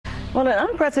Well, an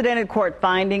unprecedented court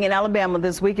finding in Alabama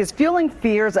this week is fueling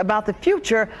fears about the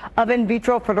future of in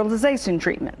vitro fertilization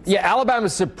treatments. Yeah,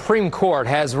 Alabama's Supreme Court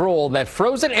has ruled that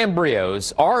frozen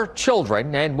embryos are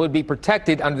children and would be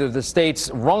protected under the state's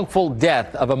Wrongful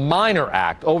Death of a Minor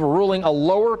Act, overruling a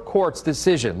lower court's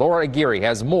decision. Laura Aguirre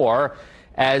has more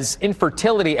as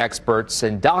infertility experts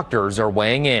and doctors are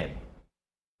weighing in.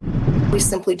 We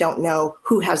simply don't know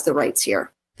who has the rights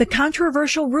here. The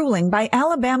controversial ruling by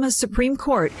Alabama's Supreme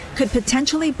Court could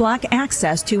potentially block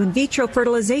access to in vitro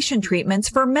fertilization treatments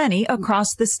for many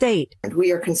across the state.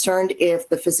 We are concerned if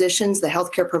the physicians, the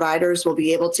healthcare providers will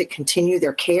be able to continue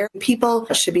their care. People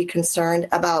should be concerned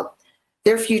about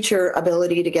their future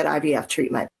ability to get IVF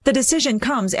treatment. The decision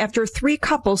comes after 3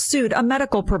 couples sued a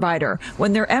medical provider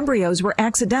when their embryos were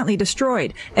accidentally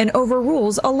destroyed and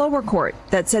overrules a lower court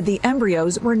that said the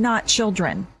embryos were not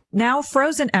children. Now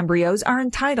frozen embryos are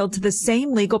entitled to the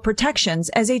same legal protections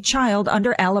as a child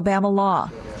under Alabama law.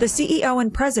 The CEO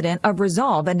and president of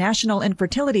Resolve, a national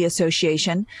infertility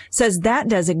association, says that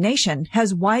designation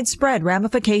has widespread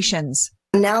ramifications.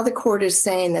 Now the court is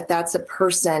saying that that's a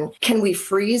person. Can we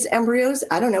freeze embryos?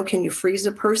 I don't know. Can you freeze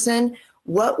a person?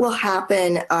 What will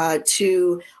happen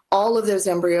to all of those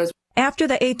embryos? After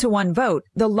the 8-1 vote,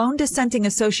 the lone dissenting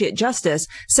associate justice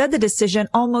said the decision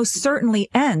almost certainly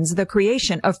ends the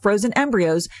creation of frozen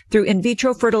embryos through in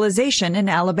vitro fertilization in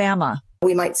Alabama.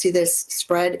 We might see this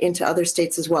spread into other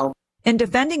states as well. In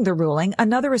defending the ruling,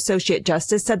 another associate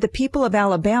justice said the people of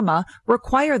Alabama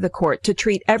require the court to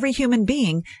treat every human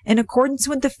being in accordance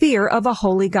with the fear of a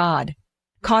holy God.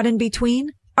 Caught in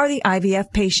between are the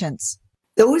IVF patients.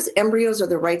 Those embryos are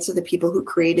the rights of the people who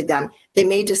created them. They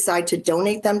may decide to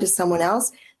donate them to someone else.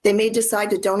 They may decide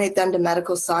to donate them to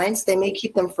medical science. They may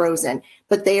keep them frozen,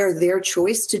 but they are their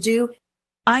choice to do.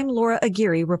 I'm Laura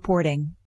Aguirre reporting.